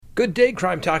Good day,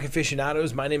 Crime Talk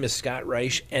aficionados. My name is Scott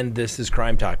Reich, and this is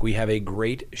Crime Talk. We have a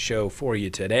great show for you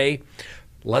today.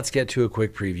 Let's get to a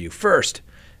quick preview. First,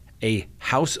 a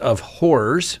house of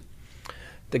horrors.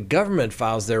 The government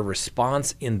files their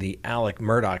response in the Alex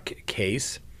Murdaugh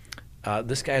case.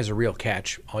 This guy is a real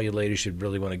catch. All you ladies should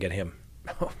really want to get him.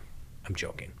 I'm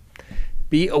joking.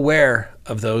 Be aware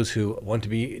of those who want to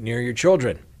be near your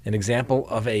children. An example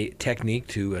of a technique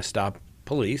to stop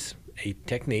police, a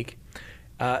technique.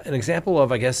 An example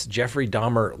of, I guess, Jeffrey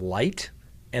Dahmer light,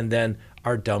 and then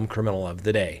our dumb criminal of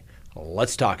the day.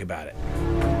 Let's talk about it.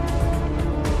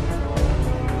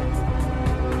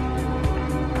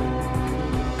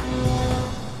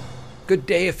 Good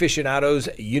day, aficionados.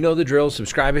 You know the drill.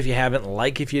 Subscribe if you haven't,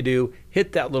 like if you do,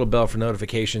 hit that little bell for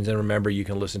notifications, and remember, you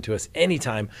can listen to us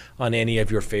anytime on any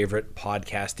of your favorite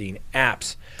podcasting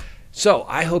apps. So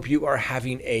I hope you are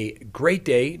having a great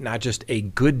day, not just a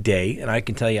good day, and I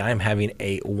can tell you I'm having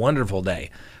a wonderful day.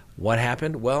 What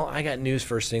happened? Well, I got news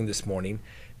first thing this morning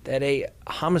that a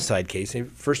homicide case, a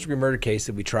first-degree murder case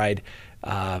that we tried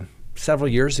several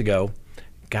years ago,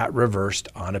 got reversed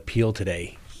on appeal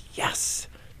today. Yes.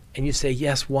 And you say,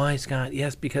 yes, why, Scott?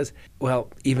 Yes, because, well,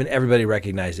 even everybody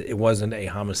recognized it. It wasn't a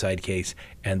homicide case,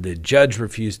 and the judge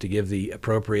refused to give the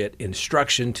appropriate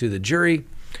instruction to the jury.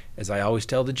 As I always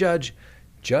tell the judge,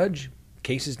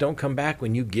 cases don't come back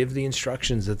when you give the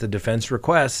instructions that the defense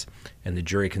requests, and the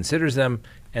jury considers them,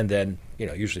 and then,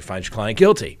 usually finds your client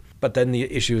guilty. But then the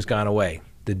issue has gone away.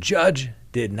 The judge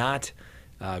did not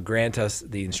grant us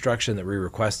the instruction that we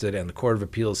requested, and the Court of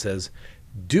Appeals says,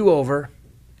 do over.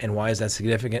 And why is that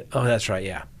significant? Oh, that's right,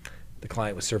 yeah. The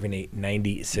client was serving a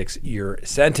 96-year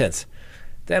sentence.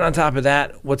 Then on top of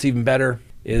that, what's even better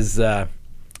is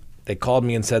they called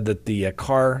me and said that the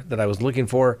car that I was looking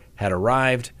for had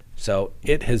arrived. So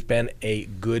it has been a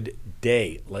good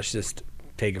day. Let's just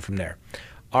take it from there.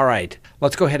 All right,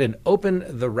 let's go ahead and open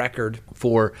the record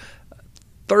for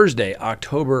Thursday,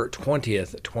 October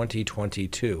 20th,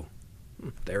 2022.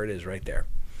 There it is right there.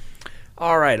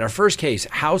 All right, our first case,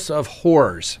 House of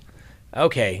Horrors.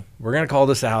 Okay, we're going to call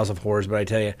this a House of Horrors, but I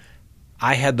tell you,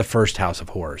 I had the first House of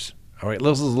Horrors. All right,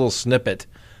 this is a little snippet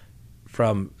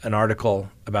from an article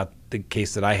about the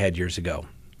case that I had years ago.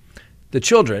 The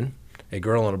children, a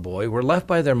girl and a boy, were left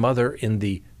by their mother in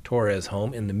the Torres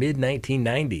home in the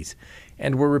mid-1990s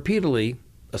and were repeatedly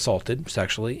assaulted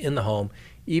sexually in the home,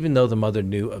 even though the mother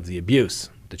knew of the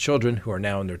abuse. The children, who are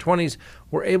now in their 20s,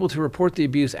 were able to report the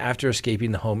abuse after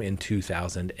escaping the home in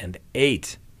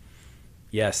 2008.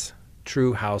 Yes,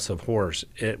 true House of Horrors.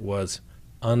 It was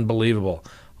unbelievable.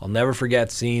 I'll never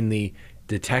forget seeing the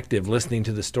detective listening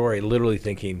to the story, literally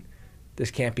thinking,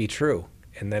 this can't be true.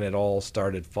 And then it all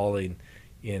started falling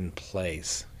in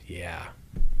place. Yeah,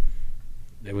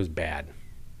 it was bad.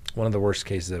 One of the worst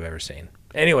cases I've ever seen.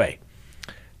 Anyway,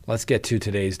 let's get to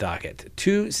today's docket.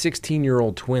 Two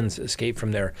 16-year-old twins escaped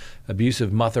from their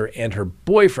abusive mother and her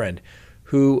boyfriend,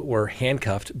 who were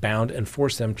handcuffed, bound, and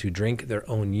forced them to drink their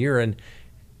own urine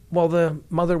while the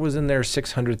mother was in their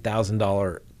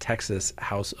 $600,000 Texas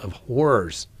House of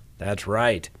Horrors. That's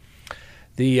right.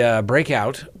 The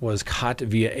breakout was caught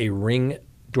via a Ring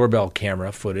doorbell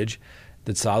camera footage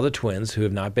that saw the twins, who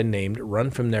have not been named, run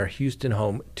from their Houston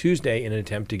home Tuesday in an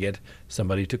attempt to get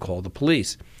somebody to call the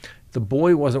police. The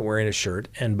boy wasn't wearing a shirt,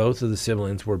 and both of the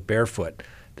siblings were barefoot.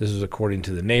 This was according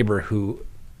to the neighbor, who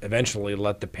eventually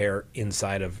let the pair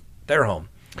inside of their home.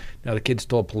 Now, the kids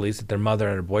told police that their mother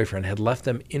and her boyfriend had left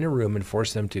them in a room and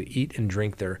forced them to eat and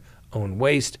drink their own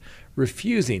waste,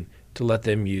 refusing to let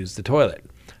them use the toilet.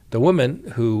 The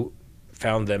woman who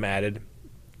found them added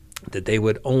that they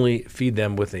would only feed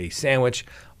them with a sandwich,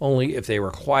 only if they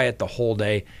were quiet the whole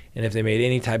day, and if they made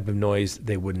any type of noise,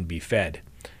 they wouldn't be fed.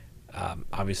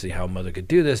 Obviously, how a mother could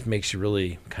do this makes you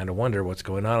really kind of wonder what's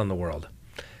going on in the world.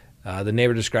 The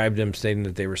neighbor described them, stating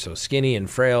that they were so skinny and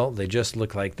frail, they just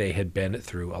looked like they had been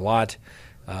through a lot.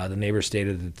 The neighbor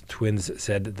stated that the twins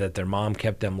said that their mom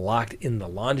kept them locked in the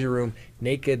laundry room,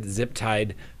 naked,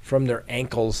 zip-tied from their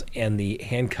ankles, and the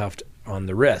handcuffed on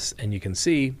the wrists. And you can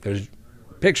see there's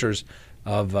pictures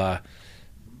of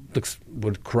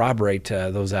would corroborate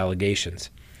those allegations.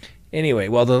 Anyway,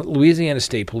 well, the Louisiana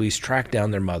State Police tracked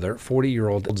down their mother,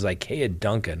 40-year-old Zykeia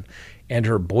Duncan, and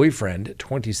her boyfriend,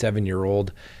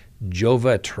 27-year-old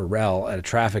Jova Terrell, at a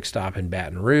traffic stop in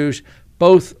Baton Rouge.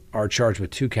 Both are charged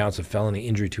with 2 counts of felony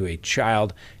injury to a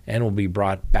child and will be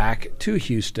brought back to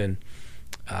Houston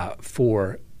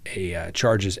for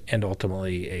charges and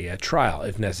ultimately a trial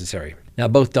if necessary. Now,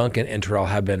 both Duncan and Terrell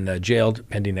have been jailed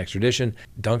pending extradition.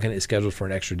 Duncan is scheduled for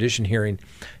an extradition hearing.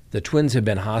 The twins have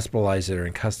been hospitalized and are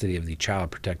in custody of the Child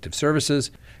Protective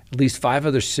Services. At least 5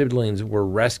 other siblings were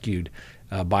rescued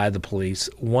by the police,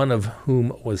 one of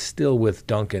whom was still with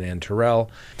Duncan and Terrell.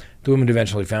 The woman who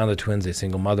eventually found the twins, a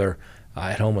single mother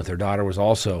at home with her daughter, was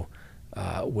also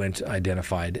went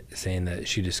identified, saying that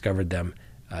she discovered them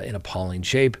in appalling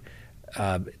shape.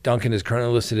 Duncan is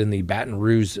currently listed in the Baton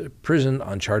Rouge prison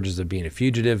on charges of being a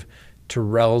fugitive.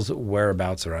 Terrell's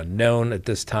whereabouts are unknown at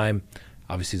this time.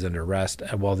 Obviously, he's under arrest,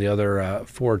 while the other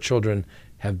 4 children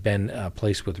have been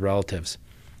placed with relatives.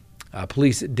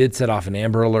 Police did set off an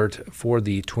Amber Alert for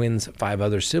the twins' 5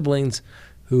 other siblings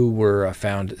who were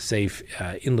found safe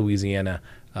in Louisiana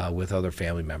with other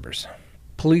family members.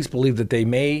 Police believe that they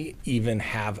may even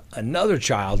have another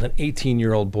child, an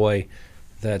 18-year-old boy,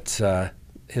 that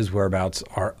his whereabouts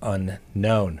are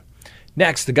unknown.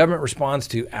 Next, the government responds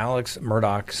to Alex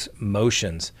Murdaugh's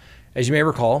motions. As you may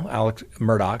recall, Alex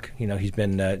Murdaugh, he's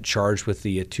been charged with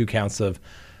the 2 counts of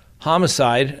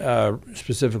homicide,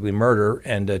 specifically murder,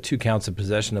 and 2 counts of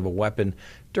possession of a weapon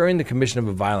during the commission of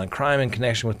a violent crime in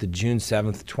connection with the June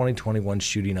 7th, 2021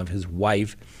 shooting of his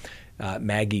wife,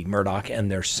 Maggie Murdaugh,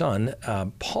 and their son,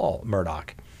 Paul Murdaugh.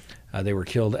 They were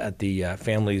killed at the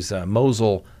family's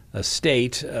Mosel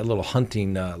estate, a little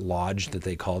hunting lodge that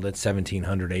they called it,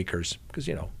 1,700 acres, because,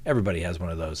 everybody has one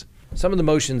of those. Some of the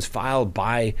motions filed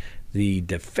by the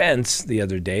defense the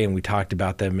other day, and we talked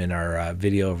about them in our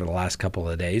video over the last couple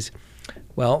of days.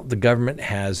 Well, the government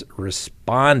has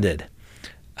responded.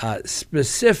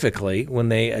 Specifically, when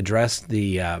they addressed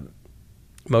the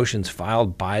motions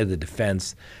filed by the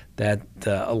defense that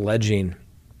alleging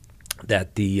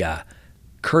that the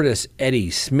Curtis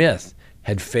Eddie Smith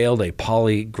had failed a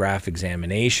polygraph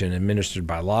examination administered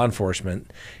by law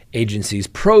enforcement agencies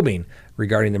probing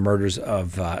regarding the murders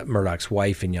of Murdaugh's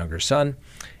wife and younger son.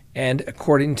 And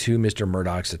according to Mr.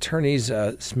 Murdaugh's attorneys,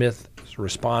 Smith's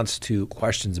response to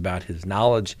questions about his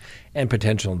knowledge and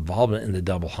potential involvement in the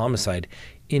double homicide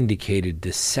indicated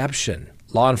deception.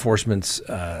 Law enforcement's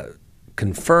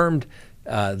confirmed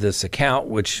this account,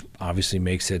 which obviously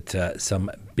makes it some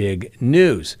big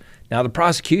news. Now, the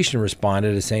prosecution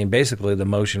responded as saying basically the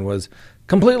motion was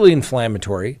completely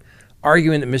inflammatory,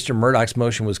 arguing that Mr. Murdaugh's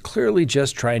motion was clearly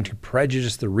just trying to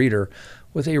prejudice the reader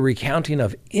with a recounting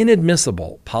of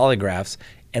inadmissible polygraphs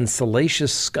and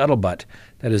salacious scuttlebutt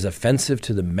that is offensive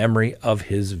to the memory of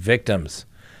his victims.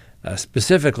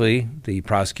 Specifically, the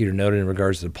prosecutor noted in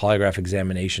regards to the polygraph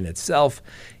examination itself,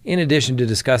 in addition to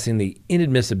discussing the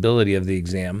inadmissibility of the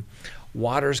exam,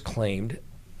 Waters claimed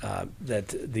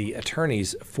that the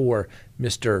attorneys for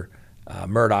Mr.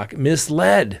 Murdaugh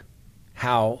misled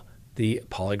how the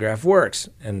polygraph works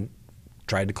and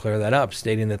tried to clear that up,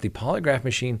 stating that the polygraph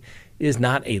machine is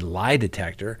not a lie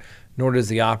detector, nor does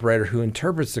the operator who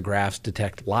interprets the graphs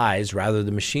detect lies. Rather,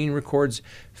 the machine records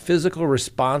physical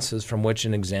responses from which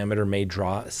an examiner may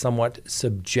draw somewhat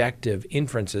subjective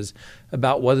inferences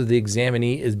about whether the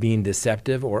examinee is being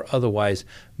deceptive or otherwise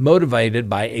motivated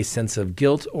by a sense of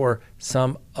guilt or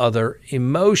some other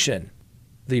emotion.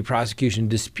 The prosecution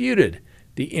disputed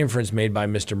the inference made by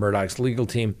Mr. Murdaugh's legal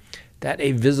team that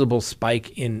a visible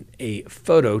spike in a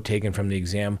photo taken from the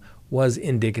exam was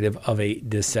indicative of a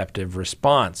deceptive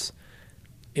response.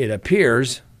 It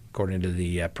appears, according to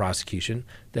the prosecution,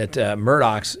 that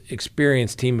Murdaugh's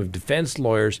experienced team of defense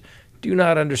lawyers do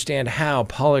not understand how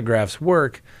polygraphs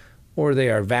work, or they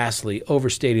are vastly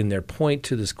overstating their point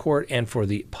to this court and for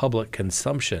the public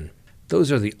consumption.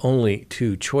 Those are the only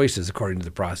 2 choices, according to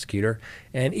the prosecutor.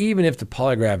 And even if the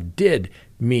polygraph did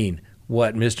mean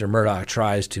what Mr. Murdaugh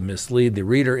tries to mislead the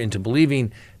reader into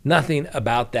believing, nothing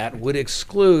about that would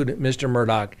exclude Mr.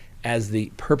 Murdaugh as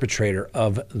the perpetrator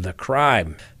of the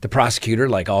crime. The prosecutor,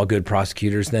 like all good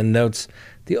prosecutors, then notes,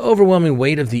 the overwhelming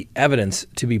weight of the evidence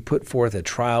to be put forth at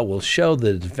trial will show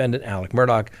the defendant, Alex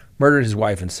Murdaugh, murdered his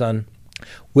wife and son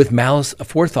with malice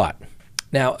aforethought.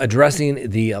 Now,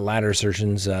 addressing the latter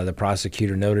assertions, the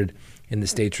prosecutor noted in the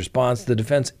state's response, the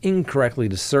defense incorrectly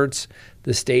asserts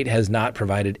the state has not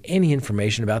provided any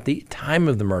information about the time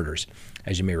of the murders.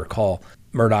 As you may recall,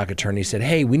 Murdaugh attorney said,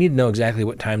 hey, we need to know exactly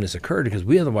what time this occurred because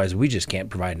otherwise we just can't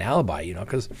provide an alibi,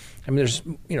 because, there's,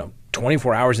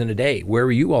 24 hours in a day. Where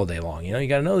were you all day long? You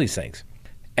got to know these things.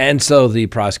 And so the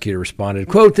prosecutor responded,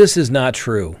 quote, this is not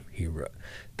true, he wrote.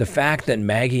 The fact that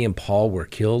Maggie and Paul were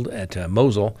killed at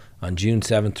Mosel on June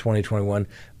 7th, 2021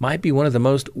 might be one of the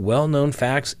most well-known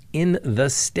facts in the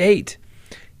state.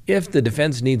 If the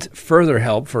defense needs further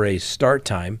help for a start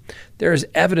time, there is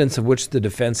evidence of which the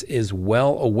defense is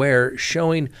well aware,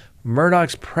 showing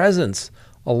Murdoch's presence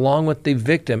along with the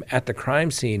victim at the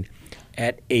crime scene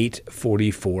at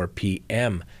 8:44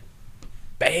 p.m.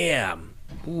 Bam!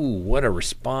 Ooh, what a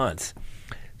response.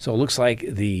 So it looks like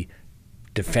the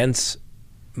defense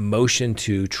motion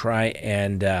to try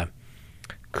and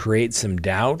create some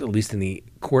doubt, at least in the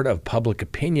court of public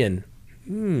opinion,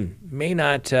 may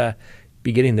not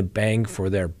be getting the bang for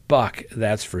their buck,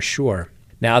 that's for sure.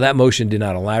 Now, that motion did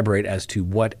not elaborate as to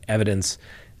what evidence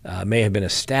may have been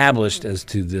established as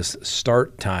to this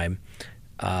start time,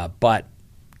 but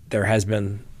there has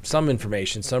been some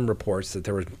information, some reports that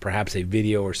there was perhaps a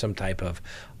video or some type of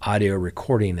audio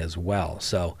recording as well.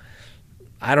 So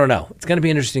I don't know. It's going to be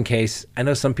an interesting case. I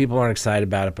know some people aren't excited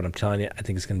about it, but I'm telling you, I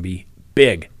think it's going to be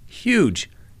big,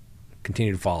 huge.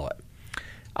 Continue to follow it.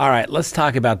 All right, let's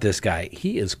talk about this guy.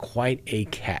 He is quite a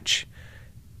catch.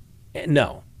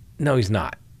 No, he's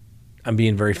not. I'm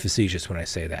being very facetious when I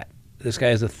say that. This guy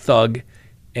is a thug,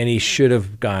 and he should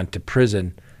have gone to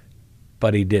prison,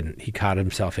 but he didn't. He caught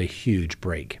himself a huge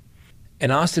break.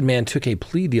 An Austin man took a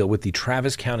plea deal with the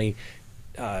Travis County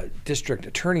District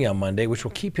Attorney on Monday, which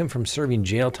will keep him from serving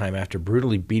jail time after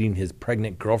brutally beating his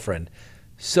pregnant girlfriend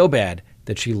so bad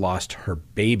that she lost her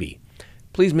baby.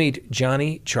 Please meet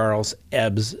Johnny Charles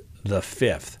Ebbs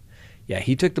V. Yeah,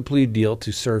 he took the plea deal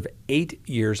to serve 8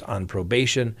 years on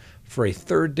probation for a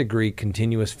third-degree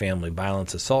continuous family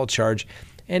violence assault charge,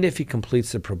 and if he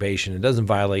completes the probation and doesn't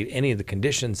violate any of the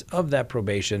conditions of that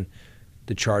probation,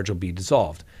 the charge will be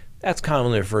dissolved. That's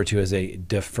commonly referred to as a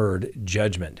deferred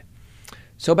judgment.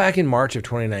 So back in March of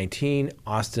 2019,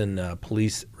 Austin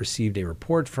police received a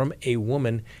report from a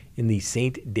woman in the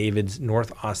St. David's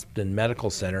North Austin Medical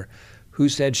Center who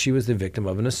said she was the victim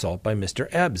of an assault by Mr.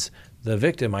 Ebbs. The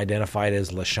victim, identified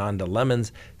as LaShonda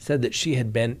Lemons, said that she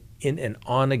had been in an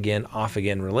on-again,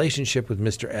 off-again relationship with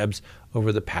Mr. Ebbs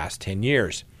over the past 10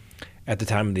 years. At the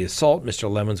time of the assault,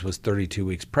 Mr. Lemons was 32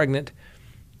 weeks pregnant,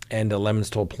 and Lemons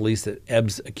told police that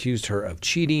Ebbs accused her of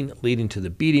cheating, leading to the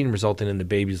beating, resulting in the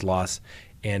baby's loss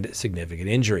and significant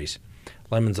injuries.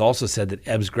 Lemons also said that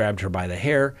Ebbs grabbed her by the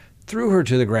hair, threw her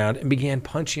to the ground, and began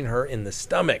punching her in the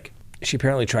stomach. She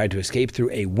apparently tried to escape through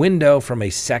a window from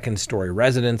a second-story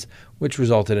residence, which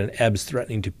resulted in Ebbs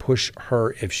threatening to push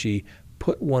her if she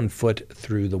put one foot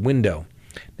through the window.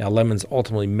 Now, Lemons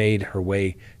ultimately made her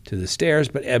way to the stairs,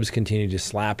 but Ebbs continued to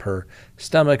slap her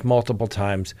stomach multiple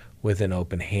times with an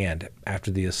open hand. After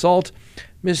the assault,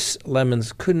 Miss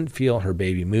Lemons couldn't feel her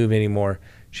baby move anymore.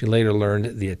 She later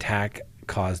learned the attack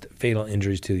caused fatal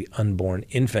injuries to the unborn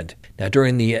infant. Now,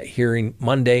 during the hearing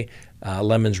Monday,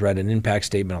 Lemons read an impact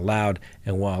statement aloud,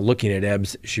 and while looking at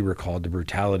Ebbs, she recalled the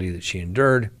brutality that she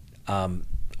endured.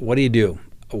 What do?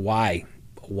 Why?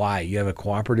 You have a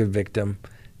cooperative victim,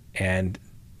 and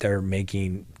they're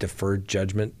making deferred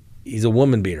judgment. He's a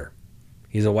woman beater.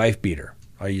 He's a wife beater.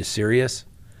 Are you serious?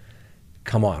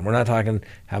 Come on. We're not talking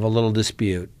have a little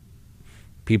dispute.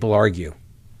 People argue.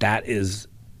 That is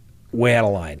way out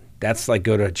of line. That's like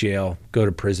go to jail, go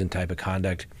to prison type of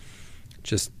conduct.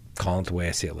 Just calling it the way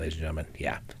I see it, ladies and gentlemen.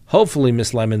 Yeah. Hopefully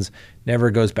Miss Lemons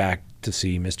never goes back to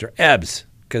see Mr. Ebbs,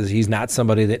 because he's not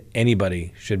somebody that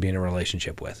anybody should be in a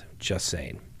relationship with. Just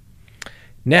saying.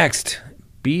 Next,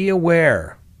 be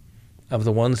aware of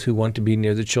the ones who want to be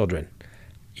near the children.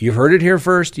 You've heard it here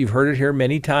first. You've heard it here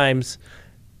many times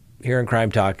here in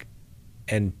Crime Talk,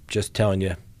 and just telling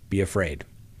you, be afraid.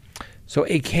 So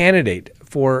a candidate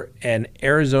for an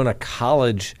Arizona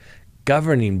college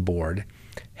governing board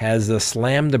has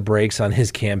slammed the brakes on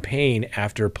his campaign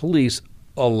after police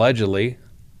allegedly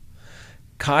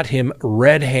caught him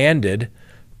red-handed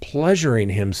pleasuring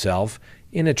himself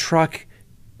in a truck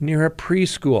near a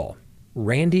preschool.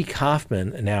 Randy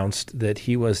Kaufman announced that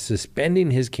he was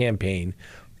suspending his campaign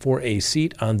for a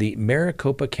seat on the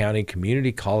Maricopa County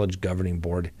Community College Governing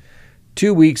Board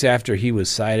 2 weeks after he was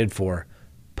cited for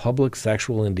public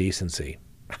sexual indecency.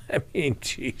 I mean,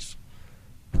 jeez.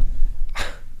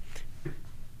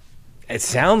 It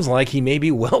sounds like he may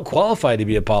be well qualified to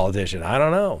be a politician. I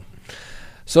don't know.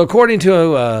 So according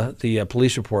to the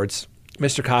police reports,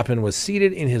 Mr. Kaufman was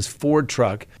seated in his Ford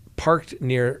truck parked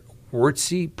near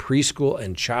Wurtsy Preschool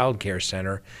and Child Care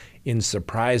Center in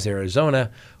Surprise,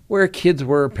 Arizona, where kids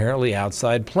were apparently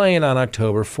outside playing on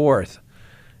October 4th.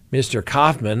 Mr.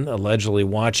 Kaufman, allegedly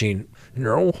watching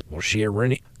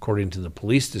according to the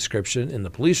police description in the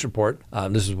police report,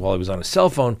 this is while he was on his cell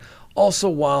phone, also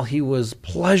while he was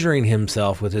pleasuring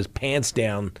himself with his pants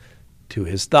down to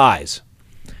his thighs.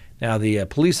 Now, the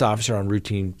police officer on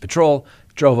routine patrol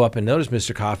drove up and noticed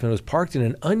Mr. Kaufman was parked in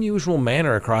an unusual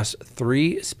manner across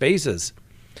 3 spaces.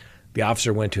 The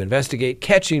officer went to investigate,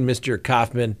 catching Mr.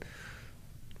 Kaufman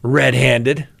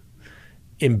red-handed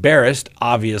Embarrassed,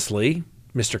 obviously,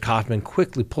 Mr. Kaufman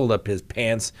quickly pulled up his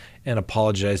pants and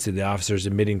apologized to the officers,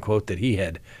 admitting, quote, that he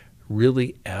had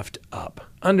really effed up.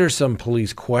 Under some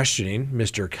police questioning,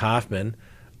 Mr. Kaufman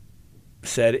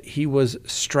said he was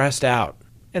stressed out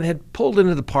and had pulled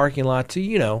into the parking lot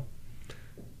to,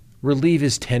 relieve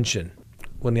his tension.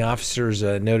 When the officers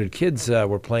noted kids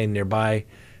were playing nearby,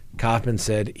 Kaufman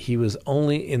said he was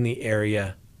only in the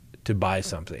area to buy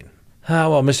something.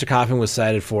 While Mr. Kaufman was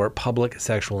cited for public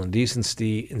sexual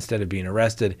indecency instead of being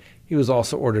arrested, he was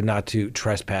also ordered not to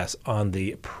trespass on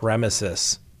the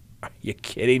premises. Are you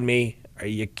kidding me? Are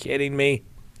you kidding me?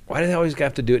 Why do they always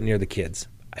have to do it near the kids?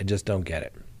 I just don't get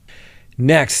it.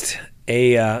 Next,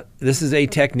 this is a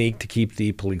technique to keep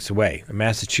the police away. A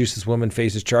Massachusetts woman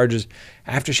faces charges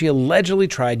after she allegedly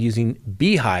tried using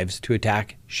beehives to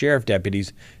attack sheriff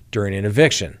deputies during an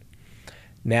eviction.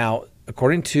 Now,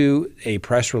 according to a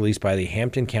press release by the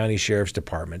Hampton County Sheriff's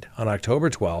Department, on October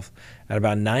 12th at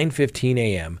about 9:15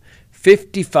 a.m.,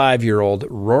 55-year-old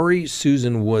Rory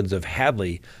Susan Woods of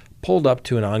Hadley pulled up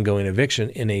to an ongoing eviction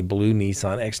in a blue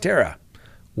Nissan Xterra.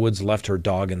 Woods left her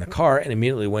dog in the car and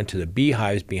immediately went to the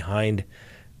beehives behind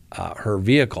her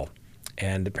vehicle,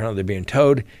 and apparently they're being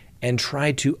towed, and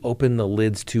tried to open the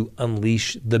lids to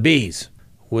unleash the bees.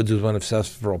 Woods was one of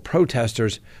several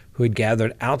protesters who had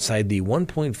gathered outside the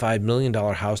 $1.5 million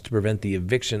house to prevent the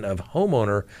eviction of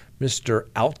homeowner Mr.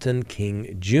 Alton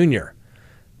King Jr.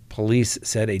 Police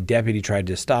said a deputy tried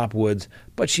to stop Woods,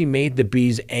 but she made the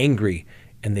bees angry,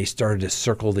 and they started to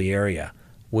circle the area.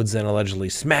 Woods then allegedly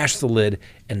smashed the lid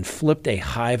and flipped a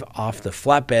hive off the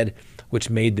flatbed, which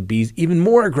made the bees even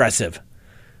more aggressive.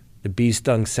 The bees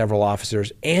stung several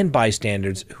officers and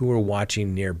bystanders who were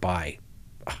watching nearby.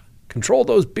 Control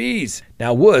those bees.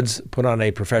 Now, Woods put on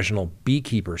a professional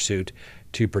beekeeper suit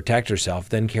to protect herself,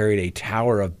 then carried a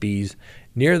tower of bees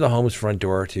near the home's front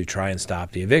door to try and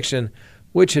stop the eviction,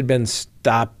 which had been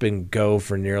stop and go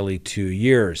for nearly 2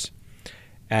 years.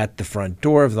 At the front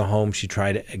door of the home, she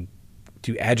tried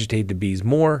to agitate the bees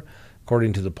more,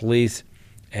 according to the police,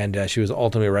 and she was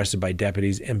ultimately arrested by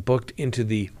deputies and booked into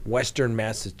the Western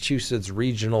Massachusetts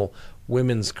Regional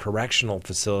Women's Correctional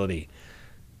Facility.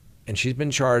 And she's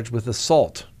been charged with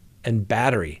assault and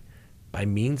battery by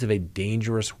means of a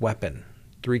dangerous weapon.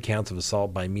 3 counts of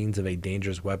assault by means of a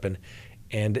dangerous weapon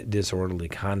and disorderly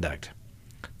conduct.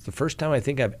 It's the first time I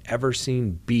think I've ever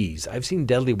seen bees. I've seen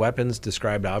deadly weapons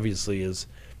described obviously as,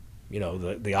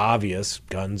 the obvious: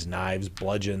 guns, knives,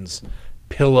 bludgeons,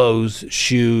 pillows,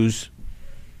 shoes.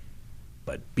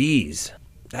 But bees,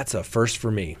 that's a first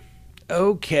for me.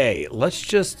 Okay, let's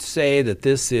just say that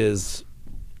this is,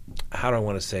 how do I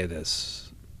want to say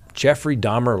this? Jeffrey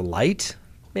Dahmer light,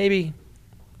 maybe?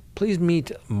 Please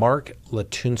meet Mark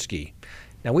Latunsky.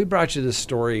 Now, we brought you this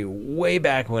story way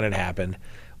back when it happened.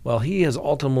 Well, he has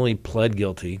ultimately pled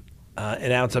guilty, and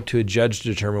now it's up to a judge to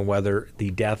determine whether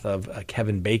the death of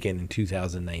Kevin Bacon in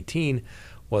 2019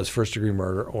 was first-degree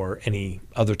murder or any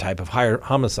other type of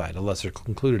homicide, a lesser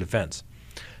included offense.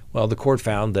 Well, the court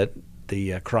found that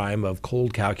the crime of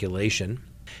cold calculation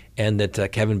and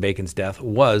that Kevin Bacon's death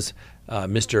was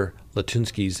Mr.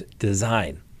 Latunsky's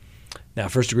design. Now,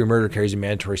 first-degree murder carries a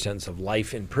mandatory sentence of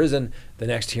life in prison. The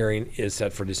next hearing is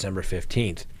set for December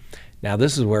 15th. Now,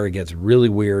 this is where it gets really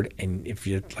weird, and if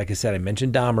you, like I said, I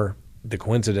mentioned Dahmer, the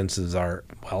coincidences are,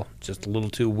 well, just a little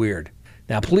too weird.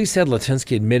 Now, police said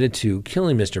Latunsky admitted to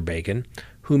killing Mr. Bacon,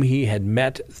 whom he had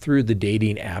met through the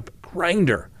dating app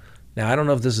Grindr. Now, I don't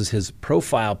know if this is his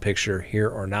profile picture here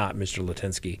or not, Mr.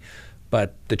 Latunsky,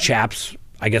 but the chaps,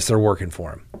 I guess they're working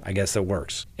for him. I guess it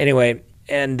works. Anyway,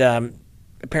 and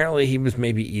apparently he was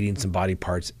maybe eating some body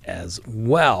parts as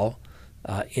well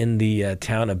in the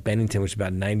town of Bennington, which is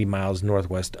about 90 miles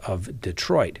northwest of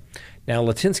Detroit. Now,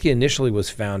 Latunsky initially was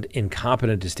found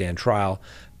incompetent to stand trial,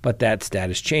 but that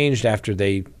status changed after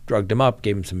they drugged him up,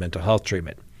 gave him some mental health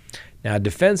treatment. Now,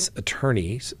 defense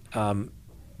attorneys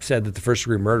said that the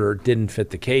first-degree murder didn't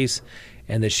fit the case,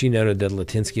 and that she noted that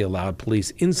Latunsky allowed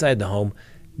police inside the home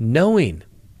knowing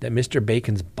that Mr.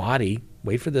 Bacon's body,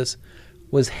 wait for this,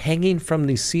 was hanging from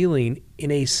the ceiling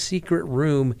in a secret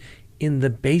room in the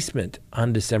basement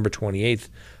on December 28th,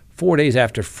 4 days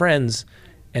after friends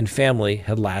and family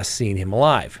had last seen him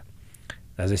alive.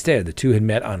 As I stated, the two had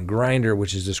met on Grindr,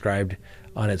 which is described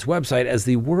on its website as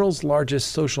the world's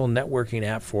largest social networking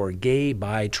app for gay,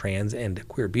 bi, trans, and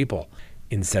queer people.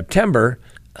 In September,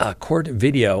 a court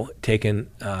video taken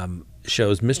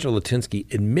shows Mr.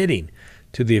 Latunsky admitting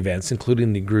to the events,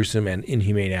 including the gruesome and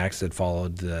inhumane acts that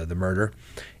followed the murder.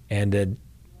 And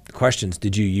questions: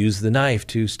 did you use the knife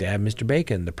to stab Mr.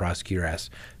 Bacon? The prosecutor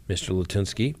asked Mr.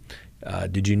 Latunsky.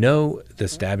 Did you know that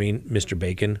stabbing Mr.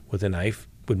 Bacon with a knife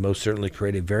would most certainly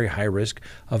create a very high risk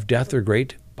of death or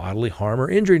great bodily harm or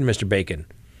injury to Mr. Bacon.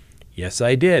 Yes,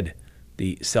 I did,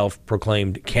 the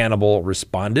self-proclaimed cannibal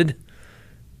responded.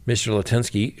 Mr.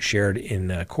 Litinsky shared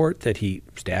in court that he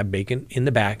stabbed Bacon in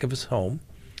the back of his home,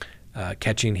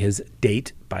 catching his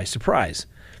date by surprise.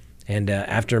 And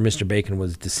after Mr. Bacon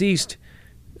was deceased,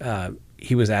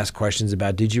 he was asked questions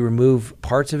about, did you remove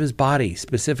parts of his body,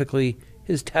 specifically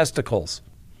his testicles?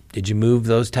 Did you move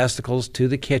those testicles to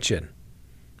the kitchen?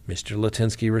 Mr.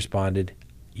 Litinsky responded,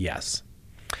 yes.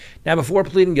 Now, before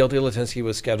pleading guilty, Litinsky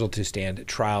was scheduled to stand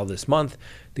trial this month.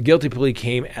 The guilty plea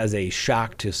came as a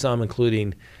shock to some,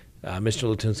 including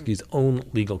Mr. Litinsky's own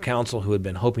legal counsel, who had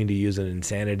been hoping to use an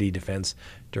insanity defense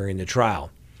during the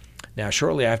trial. Now,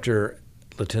 shortly after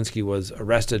Litinsky was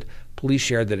arrested, police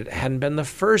shared that it hadn't been the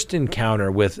first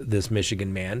encounter with this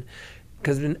Michigan man,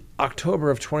 because in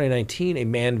October of 2019, a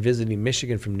man visiting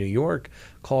Michigan from New York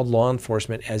called law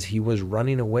enforcement as he was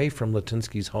running away from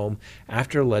Litinsky's home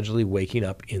after allegedly waking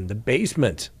up in the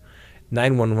basement.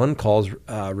 911 calls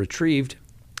retrieved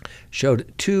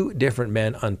showed two different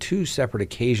men on two separate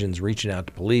occasions reaching out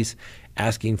to police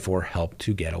asking for help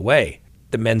to get away.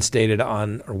 One man stated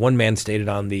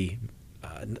on the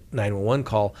 911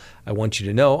 call, I want you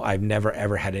to know I've never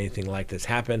ever had anything like this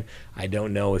happen. I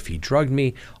don't know if he drugged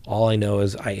me. All I know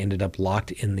is I ended up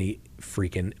locked in the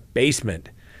freaking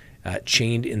basement,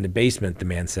 chained in the basement, the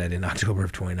man said in October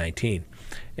of 2019.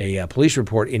 A police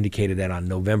report indicated that on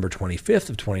November 25th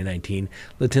of 2019,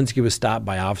 Litinsky was stopped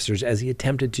by officers as he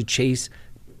attempted to chase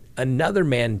another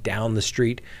man down the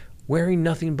street wearing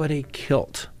nothing but a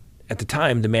kilt. At the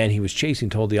time, the man he was chasing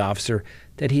told the officer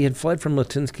that he had fled from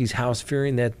Litinsky's house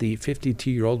fearing that the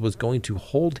 52-year-old was going to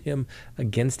hold him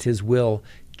against his will,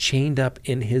 chained up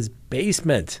in his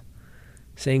basement,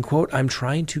 saying, quote, I'm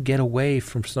trying to get away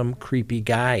from some creepy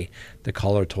guy, the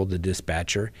caller told the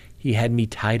dispatcher. He had me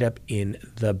tied up in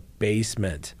the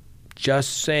basement.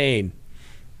 Just saying.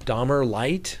 Dahmer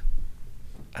light?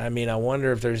 I mean, I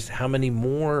wonder if there's how many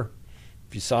more.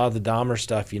 If you saw the Dahmer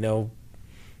stuff, you know,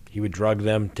 he would drug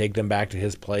them, take them back to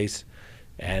his place,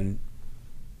 and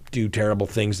do terrible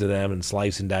things to them and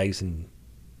slice and dice and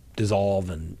dissolve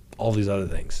and all these other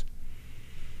things.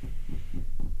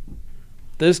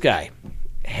 This guy,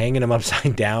 hanging him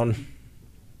upside down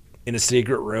in a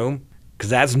secret room, because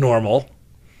that's normal.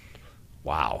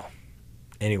 Wow.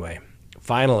 Anyway,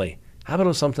 finally, how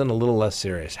about something a little less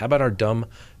serious? How about our dumb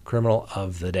criminal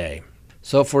of the day?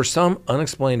 So for some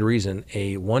unexplained reason,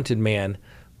 a wanted man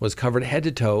was covered head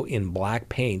to toe in black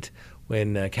paint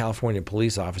when California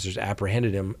police officers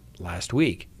apprehended him last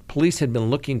week. Police had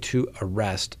been looking to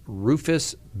arrest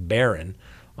Rufus Barron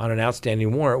on an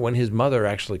outstanding warrant when his mother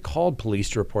actually called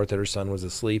police to report that her son was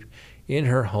asleep in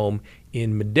her home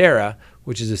in Madera,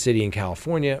 which is a city in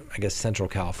California, I guess Central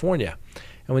California.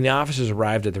 And when the officers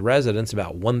arrived at the residence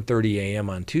about 1:30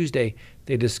 a.m. on Tuesday,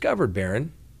 they discovered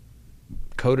Barron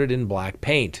coated in black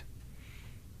paint.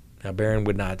 Now, Barron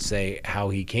would not say how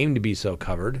he came to be so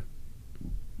covered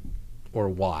or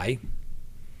why.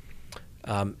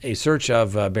 A search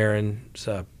of Barron's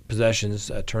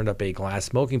possessions turned up a glass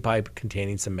smoking pipe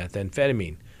containing some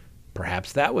methamphetamine.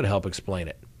 Perhaps that would help explain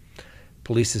it.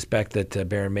 Police suspect that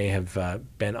Barron may have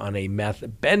been on a meth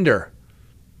bender.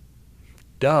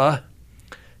 Duh.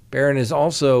 Barron is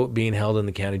also being held in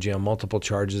the county jail on multiple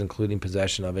charges, including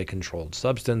possession of a controlled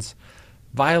substance,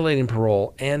 violating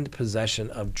parole, and possession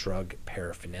of drug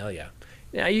paraphernalia.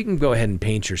 Now, you can go ahead and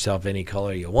paint yourself any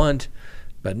color you want,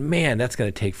 but man, that's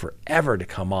going to take forever to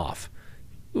come off.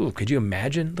 Ooh, could you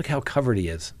imagine? Look how covered he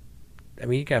is. I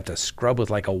mean, you're going to have to scrub with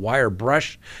like a wire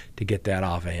brush to get that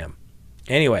off of him.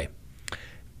 Anyway,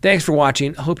 thanks for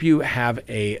watching. I hope you have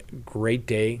a great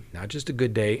day, not just a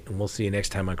good day, and we'll see you next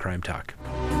time on Crime Talk.